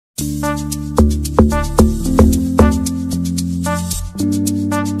Hey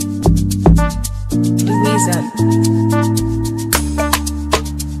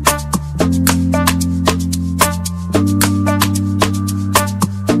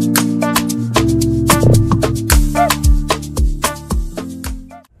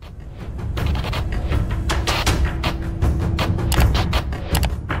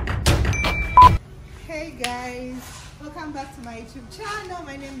guys, welcome back to my YouTube channel.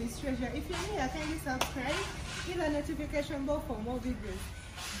 My name is Treasure. If you're new here, kindly subscribe, hit the notification bell for more videos.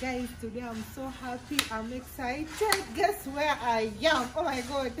 Guys, today I'm so happy, I'm excited. Guess where I am? Oh my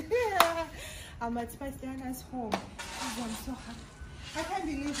god. I'm at Spice Diana's home. Oh, I'm so happy, I can't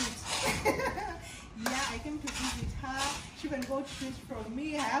believe it. Yeah, I came to visit her. She even bought treats from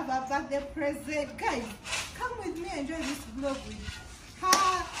me. I have a birthday present. Guys, come with me and enjoy this vlog with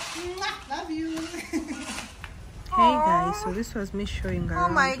her. Love you. Hey guys, so this was me showing her. Oh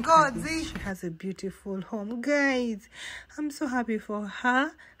my god, she has a beautiful home. Guys, I'm so happy for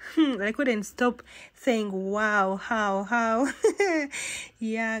her. I couldn't stop saying wow, how.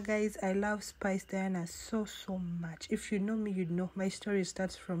 Yeah guys, I love Spice Diana so much. If you know me, you know my story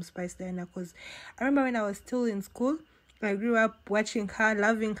starts from Spice Diana, because I remember when I was still in school, I grew up watching her,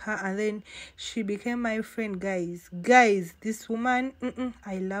 loving her, and then she became my friend. Guys, this woman,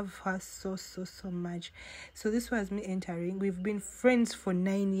 I love her so much. So this was me entering. We've been friends for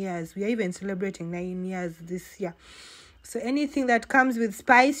 9 years. We are even celebrating 9 years this year. So anything that comes with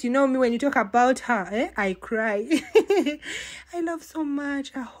Spice, you know me, when you talk about her, I cry. I love so much.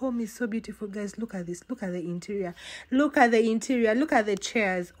 Her home is so beautiful, guys. Look at this. Look at the interior. Look at the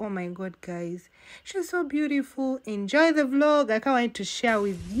chairs. Oh my god, guys, she's so beautiful. Enjoy the vlog. I can't wait to share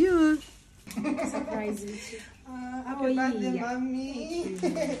with you. Surprise you too. Happy birthday, mommy.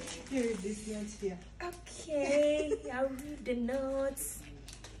 Here is this note here. Okay, I'll read the notes.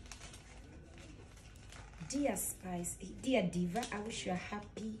 Dear Spice, dear Diva, I wish you a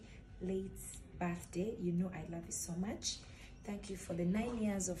happy late birthday. You know I love you so much. Thank you for the 9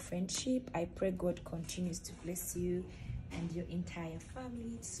 years of friendship. I pray God continues to bless you and your entire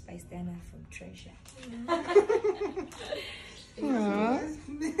family. Spice Diana from Treasure.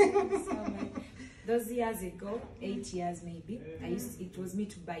 Those years ago, 8 years maybe, it was me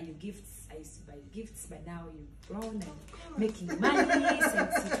to buy you gifts. I used to buy gifts, but now you've grown and making money, so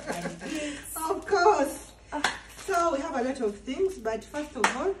it's to buy gifts. Of course. So we have a lot of things, but first of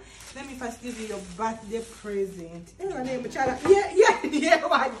all, let me first give you your birthday present. Yeah.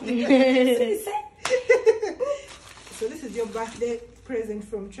 What? So this is your birthday present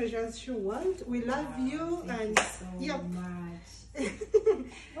from Treasure's Shoe World. We love you. Thank you so much.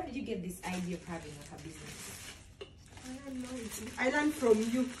 Where did you get this idea of having a business? I don't know. I learned from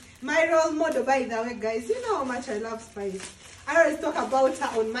you. My role model, by the way, guys. You know how much I love Spice. I always talk about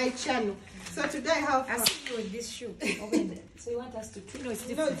her on my channel. So today I have I see you with this shoe over there. So you want us to know it's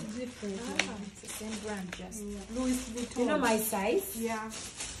different? No, it's different. It's the same brand, just. Louis Vuitton. You know my size? Yeah.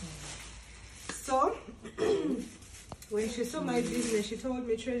 So when she saw my business, she told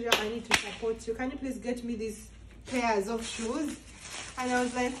me, Treasure, I need to support you. Can you please get me these pairs of shoes? And I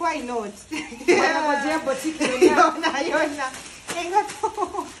was like, why not?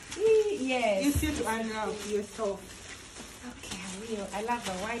 Yes. You see to unwrap yourself. Okay, I will. I love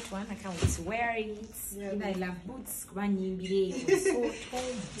the white one. I can't wait to wear it. Yeah. You know, I love boots. So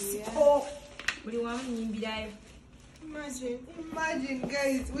Imagine,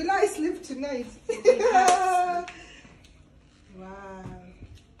 guys. Will I sleep tonight? Wow.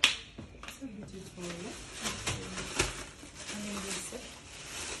 So beautiful.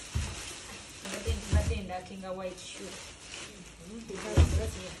 A white shoe.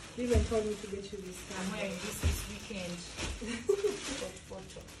 You even told me to get you this time. I'm wearing this weekend.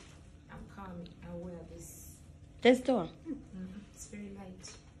 Photo. I'm coming. I'll wear this. This door. It's very light.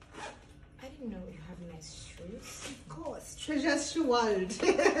 I didn't know you have nice shoes. Of course. Treasure's Shoe World.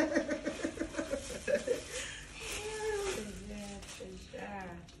 Treasure.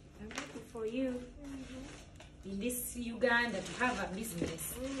 I'm happy for you. In this Uganda to have a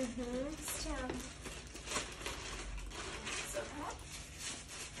business.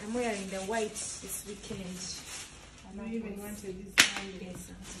 I'm wearing the white this weekend. I even wanted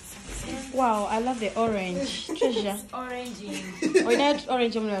this. Wow, I love the orange. Treasure. Orangey. Or not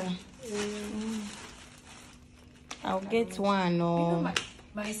orange. I'll get one. You know Or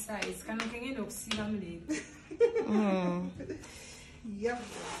my size. Can I get Yep.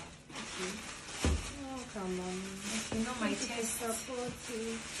 Oh, come on. You know my taste.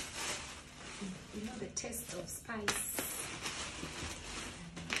 You know the taste of spice.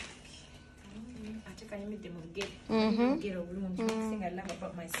 I take Can you meet them get a room? Thing I love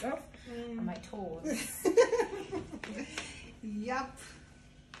about myself and my toes. Yup.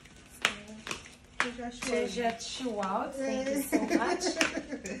 Treasure shoe out. Thank you so much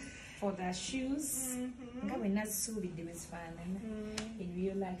for the shoes. In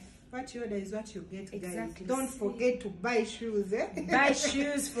real life. What you order is what you get, guys. Exactly. Don't forget to buy shoes, eh? Buy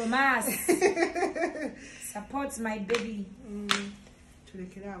shoes from us. Supports my baby.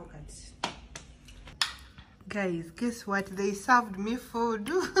 Guys, guess what? They served me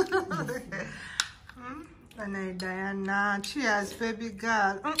food. And Diana, cheers, baby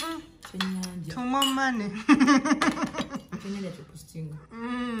girl. To more money.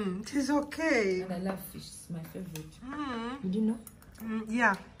 It is okay. And I love fish. It's my favorite. Did you know?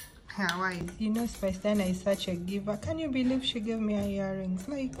 Yeah. Yeah, why? You know, Spice Diana is such a giver. Can you believe she gave me her earrings?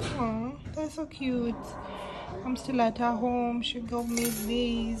 Like, oh, that's so cute. I'm still at her home. She gave me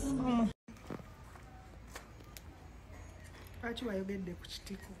these. Oh. What you get the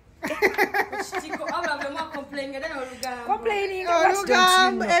kuchitiko? Complaining. Are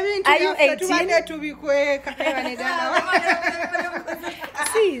you 18?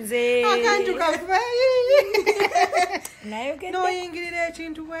 No, ingredient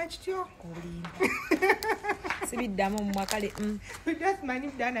into what you that's my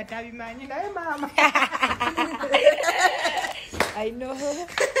name, Dana Tabi Mani, Mama. I know.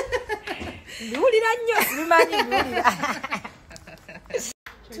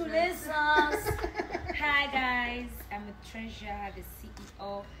 Two lessons. Hi guys, I'm a Treasure, the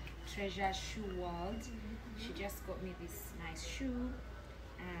CEO, Treasure Shoe World. She just got me this nice shoe.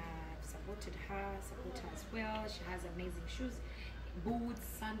 I've supported her, support her as well. She has amazing shoes, boots,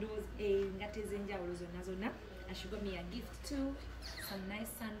 sandals, and she got me a gift too, some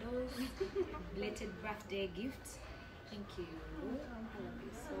nice sandals. Belated birthday gift. Thank you.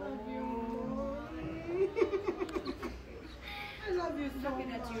 I love you so happy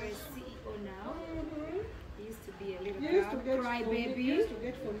that you're a CEO now. You used to be a little crybaby. You used to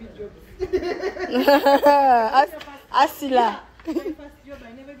get for me jobs. Asila. My first job,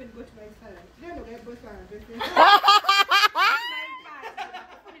 I never even got my salary. You don't know I got salary.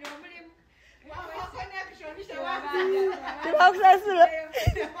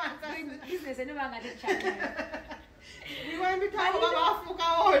 We want to talk about Africa.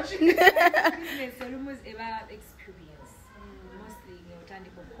 Business almost about experience. Mostly,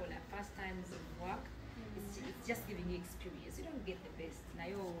 first times of work. It's just giving you experience. You don't get the best. Now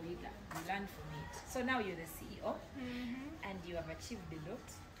you learn from it. So now you're the CEO, and you have achieved a lot.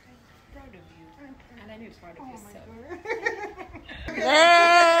 I'm proud of you, and I know you're proud of yourself.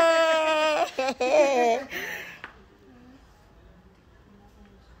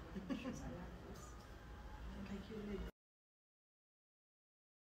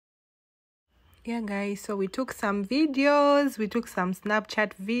 Yeah, guys, so we took some videos, we took some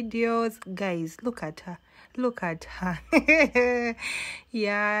Snapchat videos. Guys, look at her. Look at her.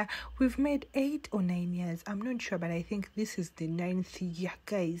 Yeah, we've made 8 or 9 years. I'm not sure, but I think this is the 9th year,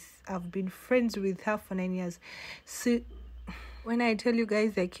 guys. I've been friends with her for 9 years. So when I tell you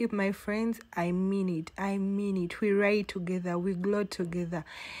guys I keep my friends, I mean it. I mean it. We ride together. We glow together.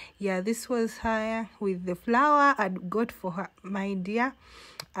 Yeah, this was her with the flower I got for her, my dear.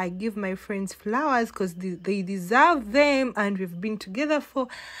 I give my friends flowers because they deserve them, and we've been together for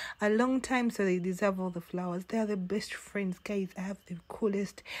a long time, so they deserve all the flowers. They are the best friends, guys. I have the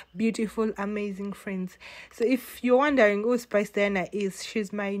coolest, beautiful, amazing friends. So if you're wondering who Spice Diana is,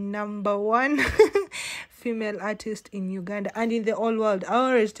 she's my #1 female artist in Uganda and in the whole world. I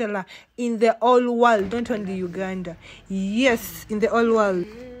always tell her, in the whole world, not only Uganda. Yes, in the whole world.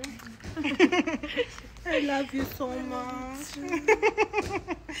 I love you so much.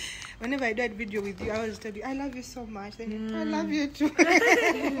 Whenever I do a video with you, I always tell you, I love you so much. Then I love you too.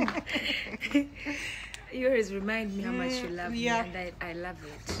 You always remind me how much you love me, and I love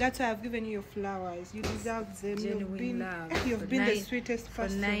it. That's why I've given you your flowers. You deserve them. Genuine love. You've been the sweetest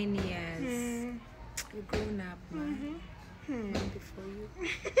person. For 9 years. You're grown up, man. Happy for you.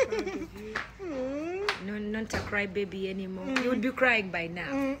 Proud of you. No, not a cry baby anymore. You would be crying by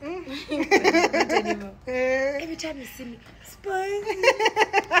now. Not anymore. Every time you see me, Spice.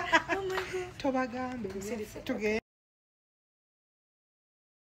 Oh my God. Together.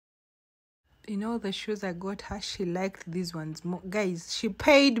 in all the shoes I got her, she liked these ones more. Guys, she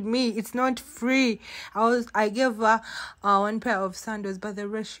paid me. It's not free. I gave her one pair of sandals, but the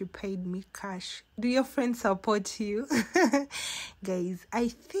rest she paid me cash. Do your friends support you? Guys, I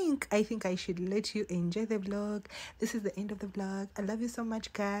think I should let you enjoy the vlog. This is the end of the vlog. I love you so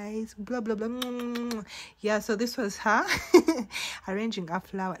much, guys. Blah blah blah. Yeah, so this was her arranging a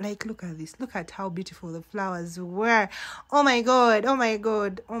flower. Like, look at this. Look at how beautiful the flowers were. Oh my god, oh my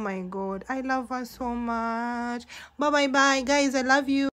god, oh my god. I love her so much. Bye bye bye, guys. I love you.